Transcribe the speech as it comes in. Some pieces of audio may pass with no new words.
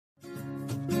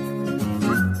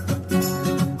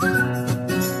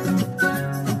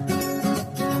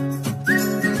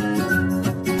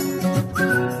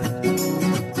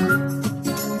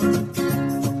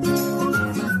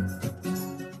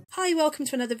welcome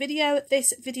to another video.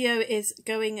 This video is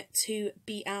going to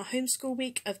be our homeschool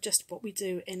week of just what we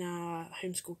do in our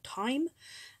homeschool time.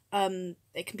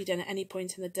 It can be done at any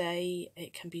point in the day.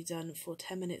 It can be done for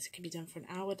 10 minutes, it can be done for an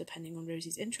hour depending on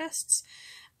Rosie's interests.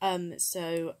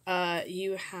 So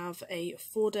you have a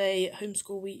 4-day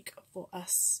homeschool week for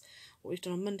us, what we've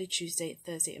done on Monday, Tuesday,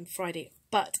 Thursday and Friday.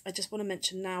 But I just want to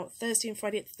mention now, Thursday and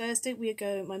Friday. Thursday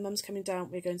my mum's coming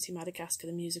down, we're going to see Madagascar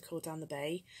the musical down the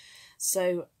bay.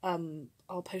 So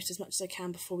I'll post as much as I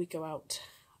can before we go out,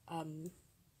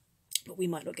 but we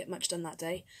might not get much done that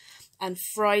day. And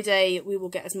Friday we will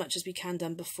get as much as we can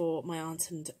done before my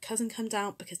aunt and cousin come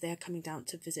down, because they are coming down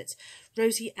to visit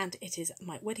Rosie, and it is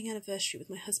my wedding anniversary with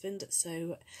my husband.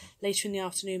 So later in the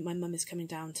afternoon my mum is coming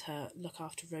down to look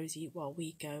after Rosie while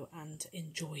we go and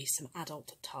enjoy some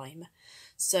adult time.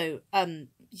 So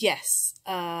yes,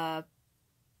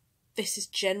 this is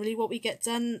generally what we get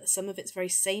done. Some of it's very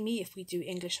samey if we do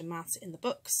English and maths in the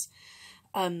books.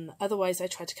 Otherwise I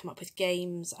try to come up with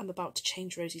games. I'm about to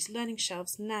change Rosie's learning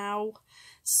shelves now.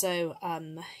 So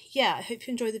yeah, I hope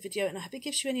you enjoy the video and I hope it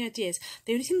gives you any ideas.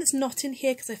 The only thing that's not in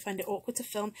here, because I find it awkward to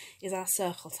film, is our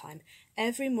circle time.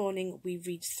 Every morning we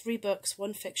read 3 books,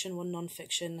 1 fiction, 1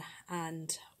 non-fiction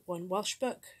and 1 Welsh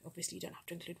book. Obviously you don't have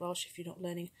to include Welsh if you're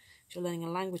learning a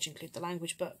language, include the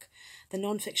language book. The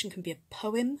non-fiction can be a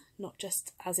poem, not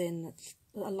just as in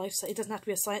a life. It doesn't have to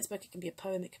be a science book, it can be a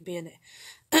poem, it can be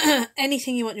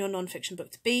anything you want your non-fiction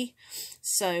book to be.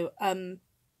 So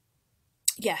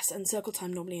yes, and circle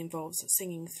time normally involves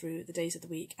singing through the days of the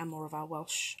week and more of our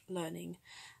Welsh learning.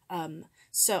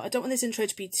 So I don't want this intro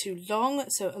to be too long,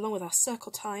 so along with our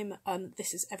circle time,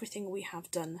 this is everything we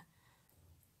have done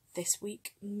this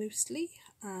week mostly.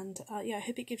 And yeah, I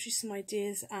hope it gives you some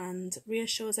ideas and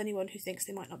reassures anyone who thinks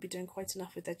they might not be doing quite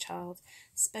enough with their child,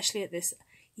 especially at this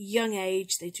young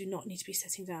age. They do not need to be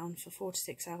sitting down for 4 to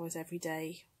 6 hours every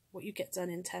day. What you get done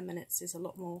in 10 minutes is a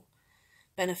lot more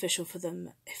beneficial for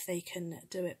them if they can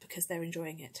do it because they're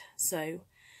enjoying it. So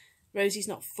Rosie's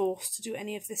not forced to do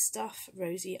any of this stuff.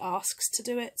 Rosie asks to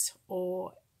do it,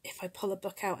 or if I pull a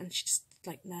book out and she's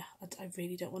like, nah, I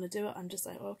really don't want to do it, I'm just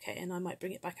like, okay, and I might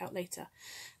bring it back out later.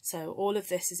 So all of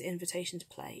this is invitation to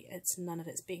play. It's none of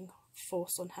it's being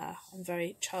forced on her. I'm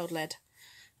very child-led.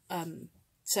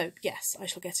 So yes, I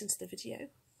shall get into the video.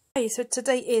 Okay, so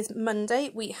today is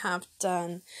Monday. We have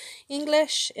done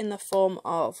English in the form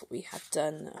of, we've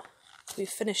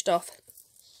finished off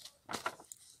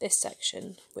this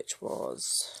section, which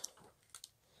was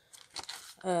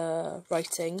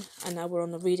writing, and now we're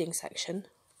on the reading section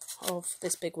of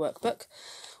this big workbook.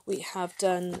 We have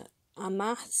done our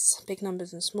maths, big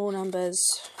numbers and small numbers,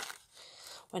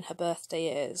 when her birthday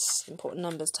is, important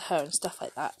numbers to her and stuff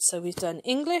like that. So we've done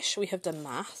English, we have done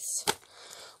maths,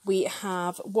 we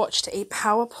have watched a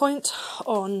PowerPoint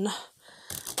on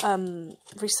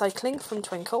recycling from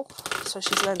Twinkle. So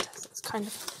she's learned, it's kind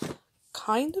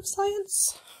of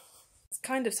science. It's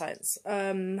kind of science.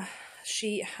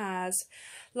 She has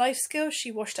life skills.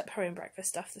 She washed up her own breakfast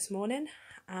stuff this morning.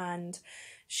 And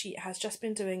she has just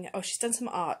been doing, she's done some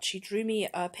art. She drew me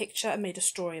a picture and made a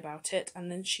story about it, and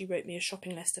then she wrote me a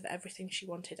shopping list of everything she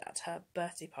wanted at her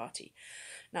birthday party.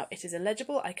 Now, it is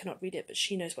illegible, I cannot read it, but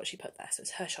she knows what she put there, so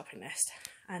it's her shopping list.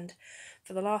 And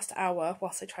for the last hour,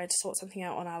 whilst I tried to sort something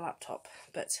out on our laptop,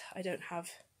 but I don't have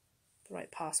the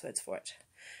right passwords for it,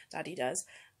 Daddy does,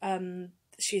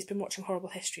 she's been watching Horrible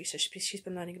History. So she's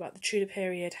been learning about the Tudor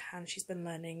period, and she's been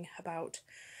learning about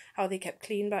how they kept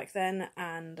clean back then,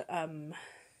 and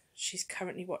she's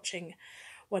currently watching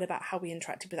one about how we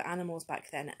interacted with animals back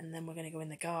then, and then we're going to go in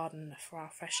the garden for our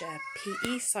fresh air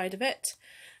PE side of it,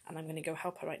 and I'm going to go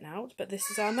help her right now. But this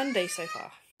is our Monday so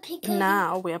far.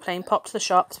 Now we are playing Pop to the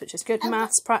Shops, which is good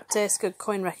maths practice, good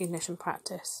coin recognition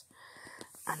practice,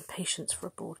 and patience for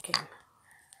a board game.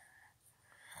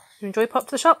 You enjoy Pop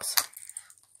to the Shops?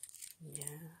 Yeah.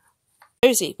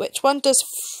 Rosie, which one does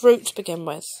fruit begin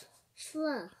with?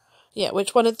 Fr. Yeah,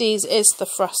 which one of these is the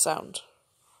fr sound?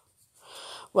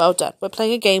 Well done. We're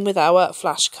playing a game with our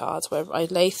flashcards where I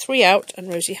lay 3 out and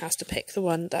Rosie has to pick the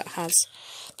one that has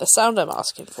the sound I'm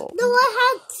asking for. No,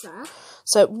 I had that.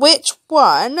 So which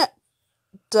one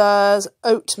does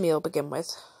oatmeal begin with?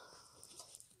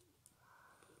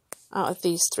 Out of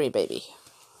these 3, baby.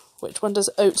 Which one does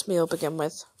oatmeal begin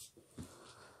with?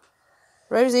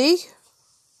 Rosie?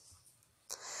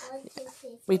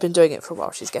 We've been doing it for a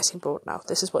while. She's getting bored now.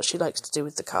 This is what she likes to do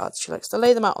with the cards. She likes to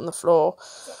lay them out on the floor,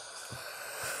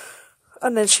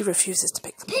 and then she refuses to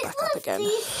pick them back up again.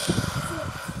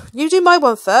 You do my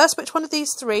one first. Which one of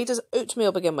these 3 does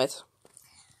oatmeal begin with?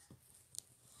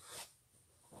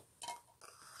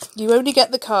 You only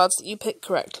get the cards that you pick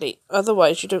correctly.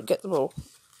 Otherwise, you don't get them all.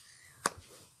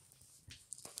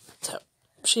 So,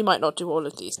 she might not do all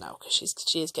of these now because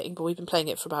she is getting bored. We've been playing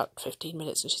it for about 15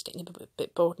 minutes and she's getting a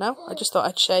bit bored now. I just thought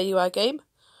I'd share you our game.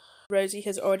 Rosie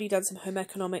has already done some home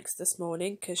economics this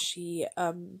morning because she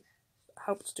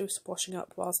helped do some washing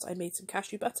up whilst I made some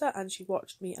cashew butter, and she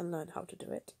watched me and learned how to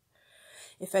do it.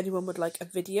 If anyone would like a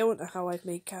video on how I've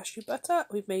made cashew butter,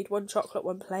 we've made one chocolate,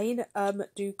 one plain,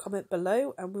 do comment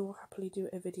below and we will happily do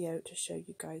a video to show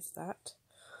you guys that.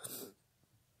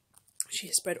 She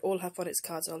has spread all her phonics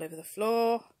cards all over the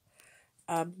floor,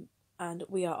 and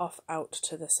we are off out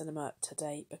to the cinema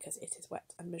today because it is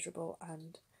wet and miserable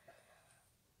and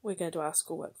we're going to do our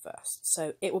schoolwork first.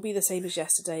 So it will be the same as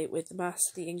yesterday with the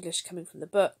maths, the English coming from the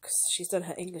books. She's done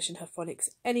her English and her phonics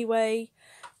anyway,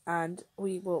 and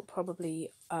we will probably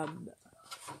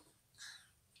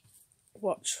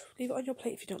watch. Leave it on your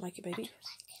plate if you don't like it, baby.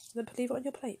 Then leave it on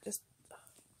your plate. Just.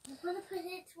 I'm going to put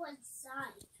it to one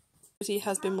side. Rosie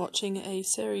has been watching a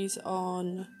series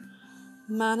on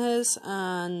manners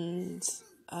and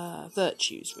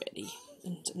virtues, really.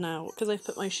 And now, because I've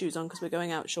put my shoes on because we're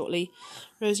going out shortly,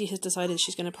 Rosie has decided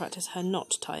she's going to practice her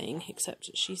knot tying, except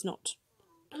she's not.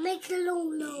 Make it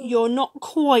long. You're not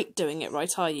quite doing it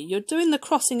right, are you? You're doing the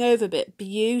crossing over bit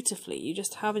beautifully. You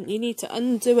just haven't. You need to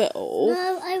undo it all,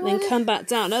 and then come back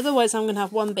down. Otherwise, I'm going to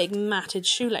have one big matted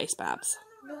shoelace, Babs.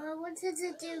 No, I wanted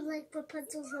to do like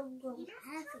Rapunzel's on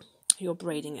heavy. You're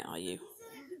braiding it, are you?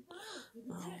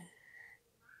 Oh.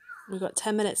 We've got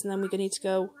 10 minutes, and then we're going to need to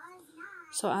go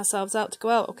sort ourselves out to go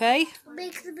out, okay?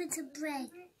 Make them into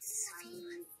braids.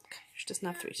 Okay, she doesn't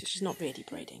have 3, so she's not really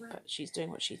braiding, but she's doing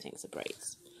what she thinks are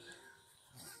braids.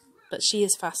 But she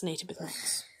is fascinated with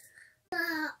knots.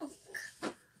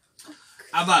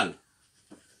 Aval.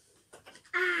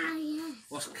 Ah, yes.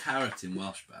 What's carrot in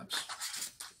Welsh, Babs?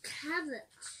 Carrot.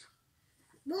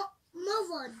 What? More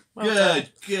one.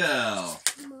 Good girl.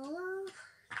 More.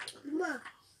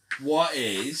 What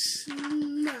is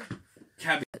More.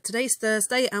 cabbage? Today's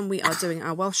Thursday and we are doing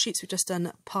our Welsh sheets. We've just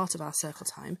done part of our circle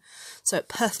time. So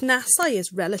perthnasau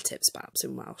is relatives, Babs,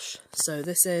 in Welsh. So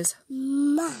this is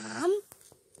Mum.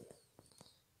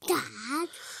 Dad.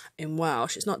 in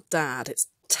Welsh. It's not dad, it's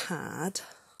tad.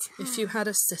 If you had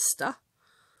a sister,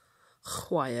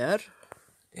 chwaer.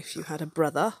 If you had a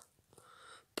brother,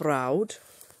 brawd.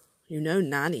 You know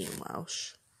nanny in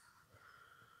Welsh.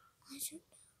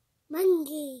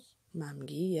 Mangy.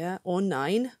 Mamgi, yeah. Or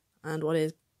 9. And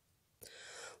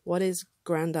what is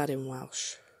grandad in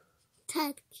Welsh?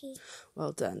 Turkey.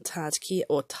 Well done. Tadki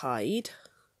or tide.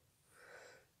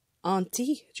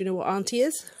 Auntie. Do you know what auntie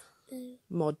is?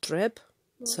 Modrib.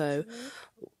 So,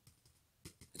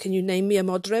 can you name me a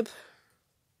modrib?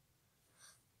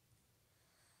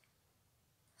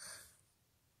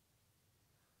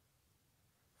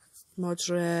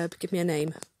 Modrib. Give me a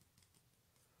name.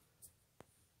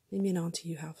 Name me an auntie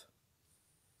you have.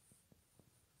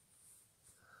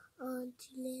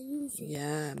 Auntie Lindsay.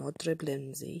 Yeah, Modrib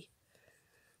Lindsay.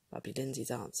 That'd be Lindsay's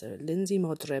answer. Lindsay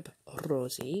Modrib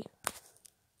Rosie.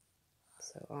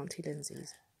 So Auntie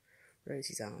Lindsay's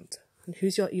Rosie's aunt. And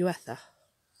who's your Uetha?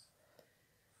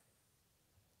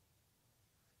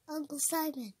 Uncle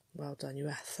Simon. Well done,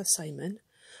 Uetha Simon.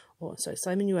 Or sorry,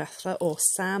 Simon Uetha or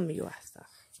Sam Uetha.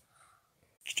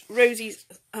 Rosie's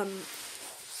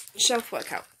shelf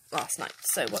workout last night.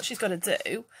 So what she's got to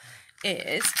do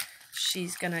is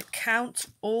she's going to count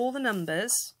all the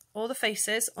numbers, all the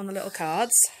faces on the little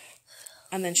cards,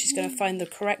 and then she's going to find the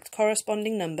correct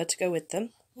corresponding number to go with them.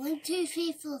 1, 2,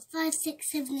 3, 4, 5,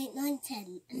 6, 7, 8, 9,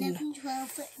 10, 11, 12,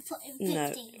 14, 15.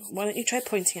 No, why don't you try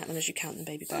pointing at them as you count them,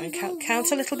 baby bear, and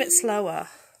count a little bit slower.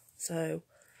 So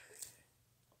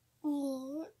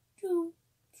 1, 2,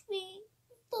 3,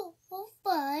 4,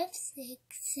 5, 6,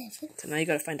 7. So now you've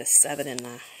got to find a 7 in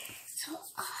there. So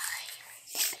I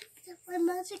picked up my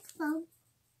magic phone.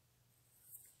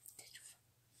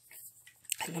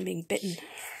 I think I'm being bitten.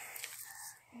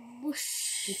 Whoosh.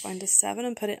 You find a 7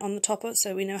 and put it on the top of it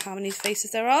so we know how many faces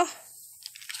there are.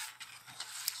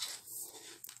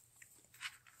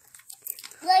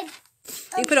 Like,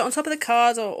 You can put it on top of the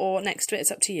card or next to it, it's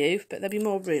up to you, but there'll be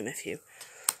more room if you...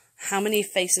 How many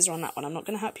faces are on that one? I'm not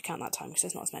going to help you count that time because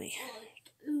there's not as many.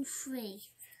 3.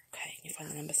 Okay, you find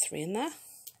the number 3 in there.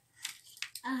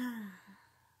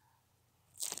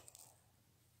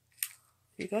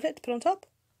 You got it to put on top?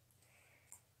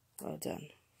 Well done.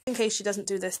 In case she doesn't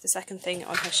do this, the second thing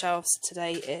on her shelves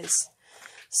today is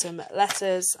some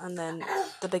letters and then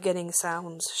the beginning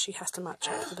sounds. She has to match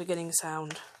up the beginning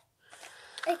sound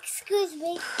Excuse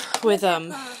me. with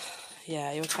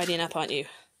yeah, you're tidying up, aren't you?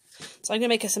 So I'm going to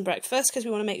make her some breakfast because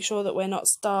we want to make sure that we're not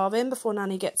starving before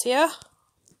Nanny gets here.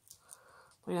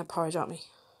 We're going to have porridge, aren't we?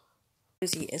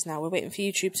 Rosie is now, we're waiting for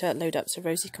YouTube to load up so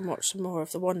Rosie can watch some more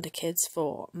of the Wonder Kids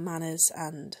for manners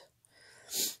and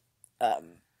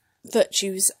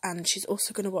virtues, and she's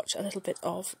also going to watch a little bit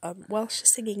of Welsh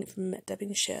singing from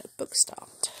Devonshire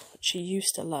Bookstart, which she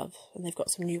used to love, and they've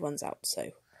got some new ones out,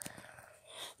 so...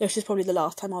 This is probably the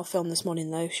last time I'll film this morning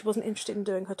though. She wasn't interested in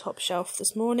doing her top shelf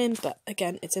this morning, but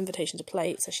again, it's invitation to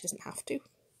play, so she doesn't have to.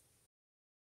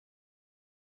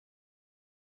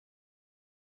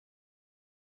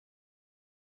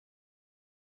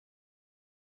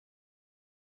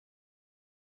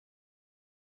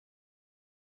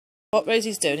 What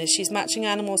Rosie's doing is she's matching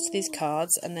animals to these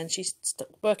cards, and then she's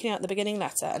working out the beginning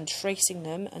letter and tracing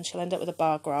them, and she'll end up with a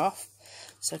bar graph.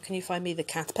 So can you find me the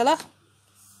caterpillar?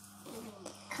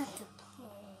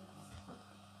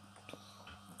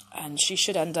 And she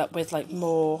should end up with like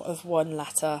more of one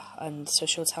letter, and so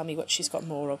she'll tell me what she's got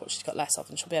more of, what she's got less of,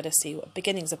 and she'll be able to see what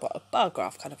beginnings of what a bar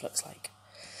graph kind of looks like.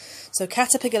 So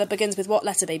caterpillar begins with what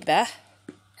letter, baby bear?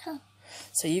 Cuh.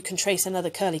 So you can trace another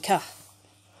curly cuh.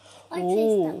 I traced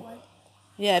that one.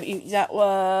 Yeah, but that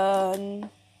one...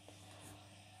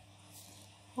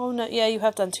 Oh no, yeah, you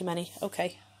have done too many.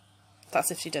 Okay.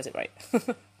 That's if she does it right.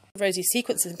 Rosie's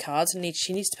sequencing cards, and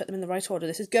she needs to put them in the right order.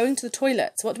 This is going to the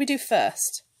toilet. So what do we do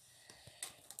first?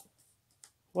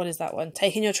 What is that one?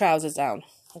 Taking your trousers down.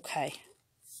 Okay.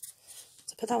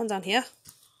 So put that one down here.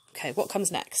 Okay, what comes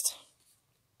next?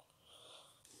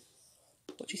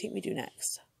 What do you think we do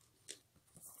next?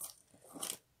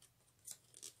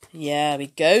 Yeah, we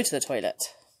go to the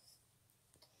toilet.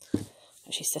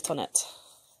 And she sit on it.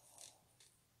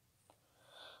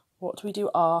 What do we do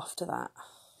after that?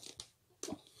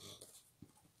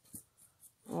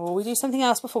 Oh, we do something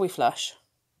else before we flush.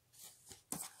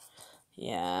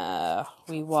 Yeah,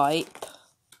 we wipe.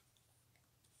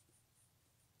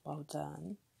 Well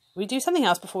done. We do something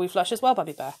else before we flush as well,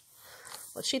 Bubby Bear.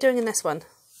 What's she doing in this one?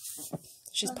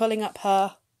 She's pulling up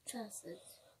her... Trousers.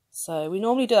 So we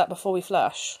normally do that before we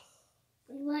flush.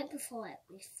 Right before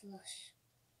we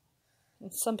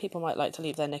flush. Some people might like to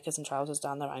leave their knickers and trousers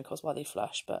down their ankles while they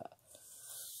flush, but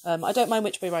I don't mind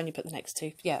which way around you put the next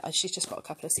two. Yeah, she's just got a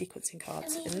couple of sequencing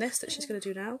cards in this that she's going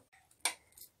to do now.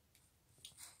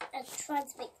 Let's try to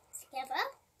mix it together.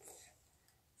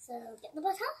 So get the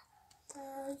butter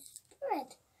and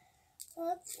spread.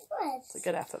 Spread. It's a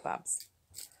good effort, Babs.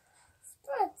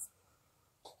 Spread.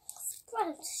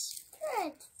 Spread.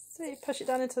 Spread. So you push it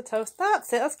down into the toast.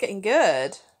 That's it. That's getting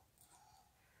good.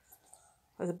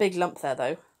 There's a big lump there,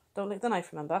 though. Don't lick the knife,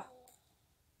 remember?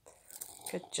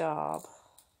 Good job.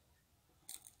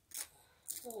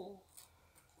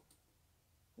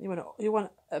 You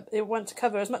want to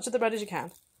cover as much of the bread as you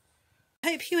can.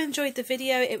 I hope you enjoyed the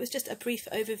video. It was just a brief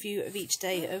overview of each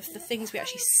day of the things we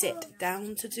actually sit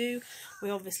down to do. We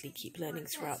obviously keep learning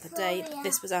throughout the day, but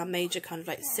this was our major kind of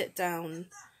like sit down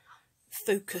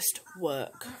focused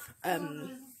work.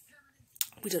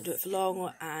 We don't do it for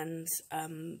long, and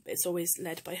it's always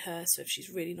led by her, so if she's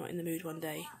really not in the mood one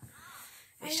day,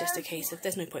 it's just a case of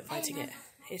there's no point fighting it.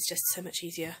 It's just so much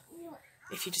easier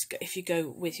if you go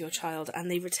with your child, and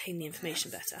they retain the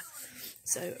information better.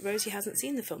 So Rosie hasn't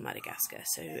seen the film Madagascar,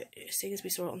 so seeing as we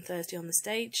saw it on Thursday on the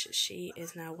stage, she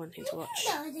is now wanting to watch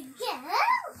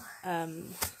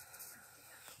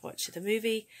the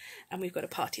movie, and we've got a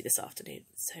party this afternoon.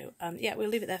 So yeah, we'll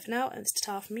leave it there for now, and it's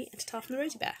ta-ta from me and ta-ta from the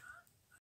Rosie Bear.